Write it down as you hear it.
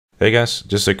Hey guys,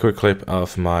 just a quick clip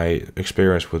of my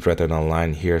experience with Red Dead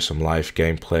Online. Here's some live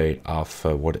gameplay of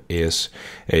what is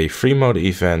a Freemode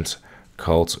event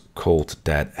called Cold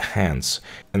Dead Hands.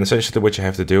 And essentially what you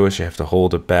have to do is you have to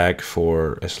hold a bag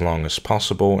for as long as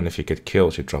possible, and if you get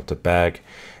killed you drop the bag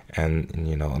and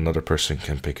another person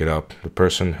can pick it up. The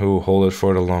person who holds it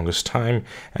for the longest time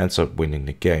ends up winning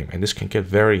the game. And this can get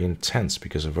very intense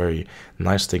because a very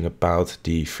nice thing about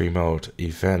the Freemode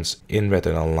events in Red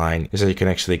Dead Online is that you can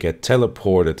actually get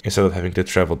teleported instead of having to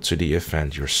travel to the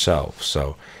event yourself.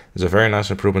 So it's a very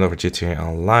nice improvement over GTA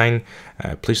Online.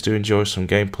 Please do enjoy some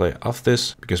gameplay of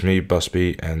this, because me,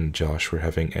 Busby and Josh were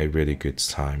having a really good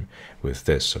time with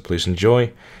this. So please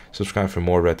enjoy, subscribe for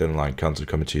more Red Dead Online content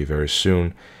coming to you very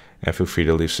soon, and feel free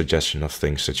to leave suggestions of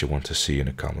things that you want to see in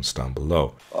the comments down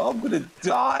below. I'm gonna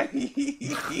die!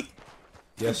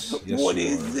 Yes, What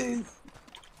is this?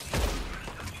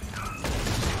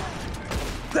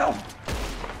 No!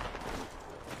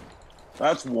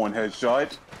 That's one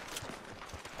headshot.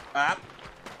 Ah!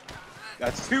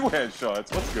 That's two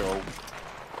headshots. Let's go.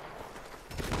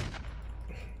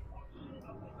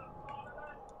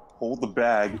 Hold the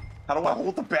bag. How do I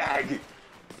hold the bag?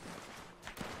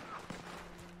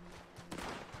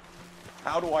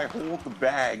 How do I hold the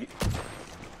bag?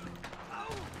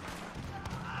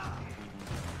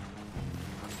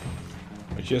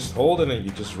 You just hold it and you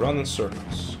just run in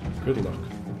circles. Good luck.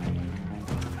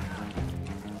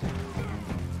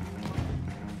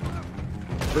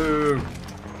 Boom.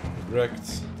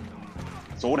 Wrecked.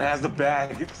 Someone has the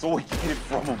bag. Someone get it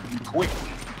from him quick.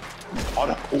 He's on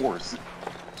a horse.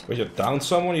 When you down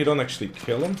someone, you don't actually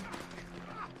kill him.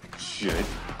 Shit.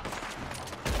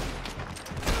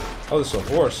 Oh, there's a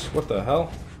horse. What the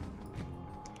hell?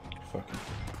 Fuck.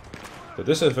 But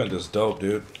this event is dope,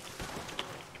 dude.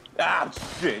 Ah,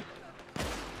 shit.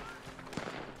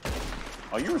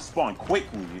 Oh, you respawn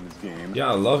quickly in this game. Yeah,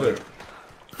 I love it.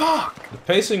 Fuck! The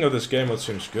pacing of this game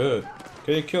seems good.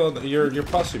 Can you kill your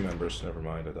posse members? Never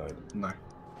mind, I died. No.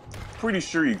 Pretty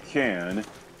sure you can.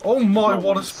 Oh my, No,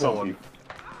 what a spawn. something.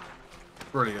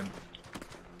 Brilliant.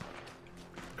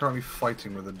 Currently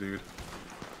fighting with a dude.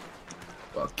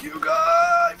 Fuck you,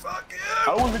 guy! Fuck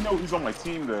you! I don't even know who's on my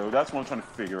team, though. That's what I'm trying to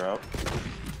figure out.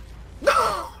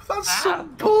 No! That's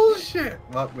some bullshit!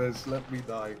 Fuck this, let me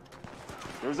die.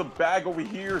 There's a bag over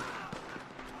here.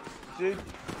 Shit.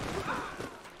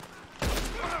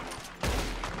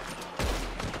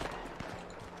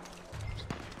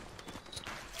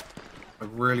 I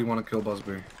really want to kill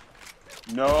Busby.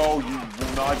 No, you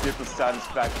will not get the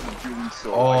satisfaction of doing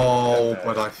so. Oh,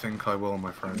 but I think I will,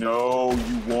 my friend. No,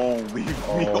 you won't. Leave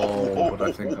me alone. Oh, but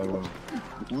I think I will.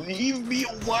 Leave me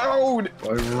alone.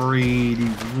 I really,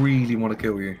 really want to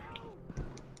kill you.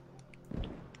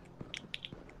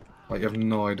 Like, you have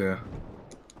no idea.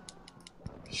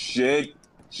 Shit.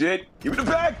 Shit. Give me the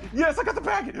bag. Yes, I got the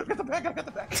bag. I got the bag. I got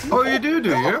the bag. Oh, you do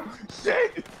you?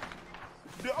 Shit.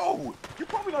 No. You're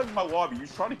probably not in my lobby. You're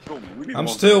trying to kill me. Leave me I'm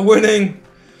alone. still winning!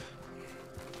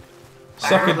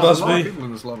 Suck it, There's a lot of Busby. people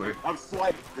in this lobby. I'm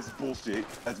sliding. That's bullshit.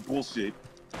 That's bullshit.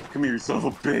 Come here, you son of a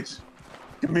bitch.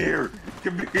 Come here.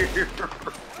 Come here.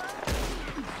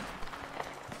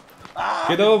 Ah,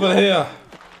 Get over here!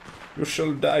 You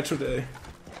shall die today.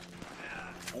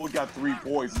 Only got 3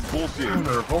 points. It's bullshit. Damn,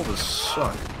 the revolvers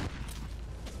suck.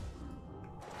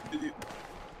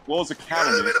 Well, it's a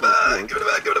counter. Give me the bag! Give me the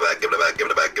bag! Give me the bag! Give me the bag! Give me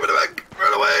the bag! Give me the bag!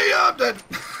 Run away! I'm dead!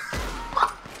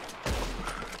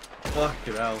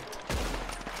 Fucking hell.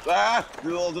 Ah!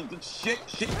 Shit!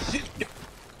 Shit! Shit!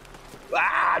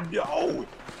 Ah! No!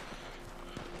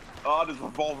 Oh, this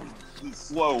revolver is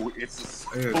slow. It's a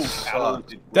slow It's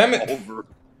talented Damn it. revolver.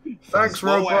 Thanks,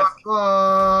 Slow robot. ass.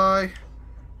 Bye.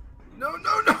 No,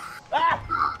 no, no.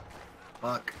 Ah!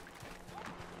 Fuck.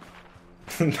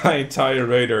 My entire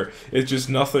radar is just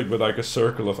nothing but like a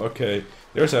circle of, okay,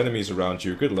 there's enemies around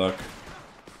you, good luck.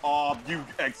 Oh, you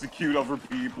execute other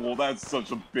people. That's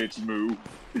such a bitch move.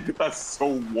 That's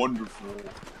so wonderful.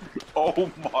 Oh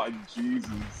my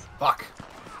Jesus. Fuck.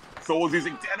 Someone's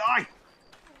using Deadeye!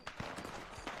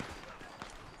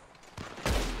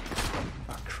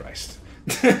 Oh, Christ.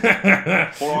 Hold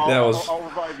on, That was... I'll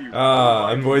revive you.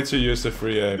 I'm going to use the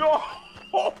free aim. No!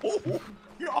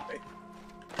 God.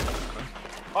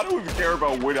 I don't even care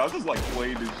about winning. I just like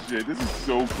playing this shit. This is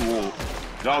so cool.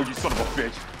 No, you son of a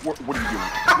bitch. What are you doing?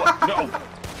 What? No.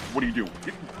 What are you doing?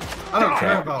 I don't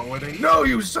care about winning. No,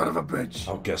 you son of a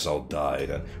bitch. I guess I'll die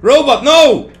then. Robot,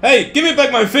 no! Hey, give me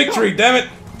back my victory, damn it!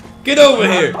 Get over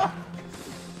here!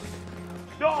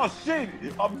 Oh shit!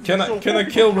 Can I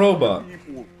kill Robot?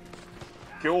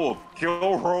 Kill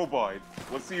Robot.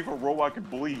 Let's see if a robot can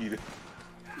bleed.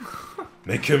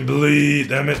 Make him bleed,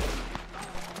 damn it.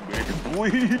 Make him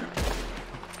bleed.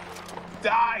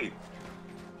 Die.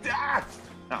 Die.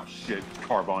 Oh shit,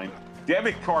 Carbine. Damn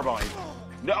it, Carbine.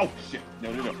 No, shit.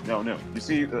 No. You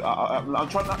see, I'm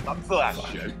trying not to feel that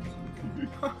shit.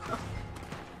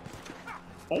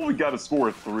 Only got to score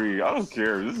a 3. I don't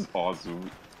care. This is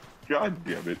awesome. God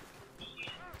damn it.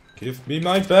 Give me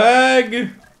my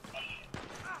bag.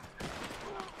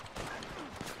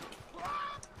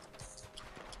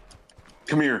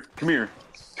 Come here.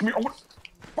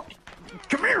 Oh,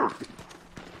 come here.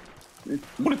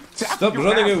 Stop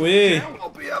running away. I'll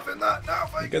be having that now,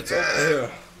 mate. Get over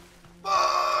here.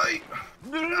 Bye.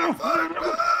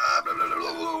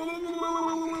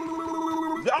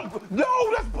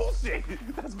 No, that's bullshit.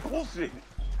 That's bullshit.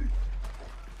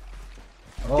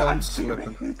 Oh, I'm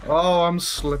slipping. Oh, I'm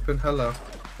slipping. Hello.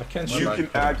 I can't You shoot. can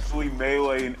actually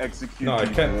melee and execute. No, I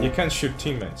people. can't. You can't shoot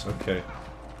teammates. Okay.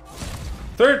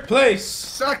 3rd place.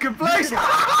 Second place. You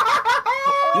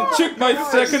took my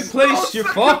 2nd place. You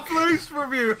fuck. Second place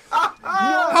from you.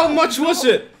 How much was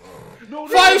it? No,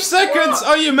 5 seconds.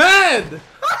 Are you mad?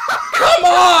 Come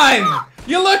on.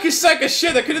 You lucky sack of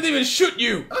shit. I couldn't even shoot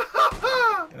you.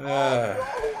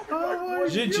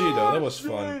 GG though. That was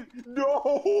fun.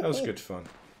 No. That was good fun.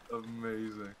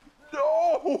 Amazing.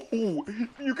 No.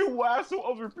 You can lasso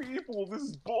other people. This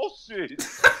is bullshit.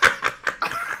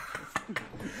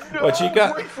 No, What you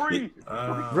got? break free.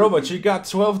 Robot, you got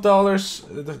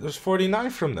 $12. There's 49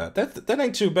 from that. That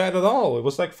ain't too bad at all. It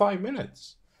was like 5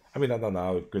 minutes. I mean, I don't know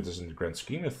how good it is in the grand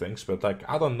scheme of things, but like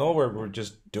out of nowhere, we're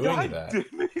just doing God that.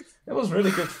 damn it. It was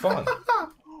really good fun.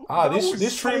 That These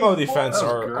was so Freemode fun. events That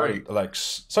was are great. like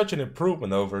such an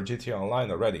improvement over GTA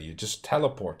Online already. You just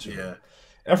teleport to Yeah. it.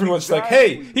 Everyone's like,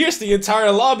 hey, here's the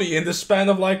entire lobby in the span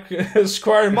of like a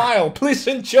square mile. Please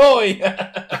enjoy.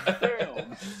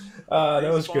 Damn.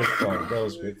 That was good fun. That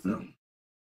was good fun.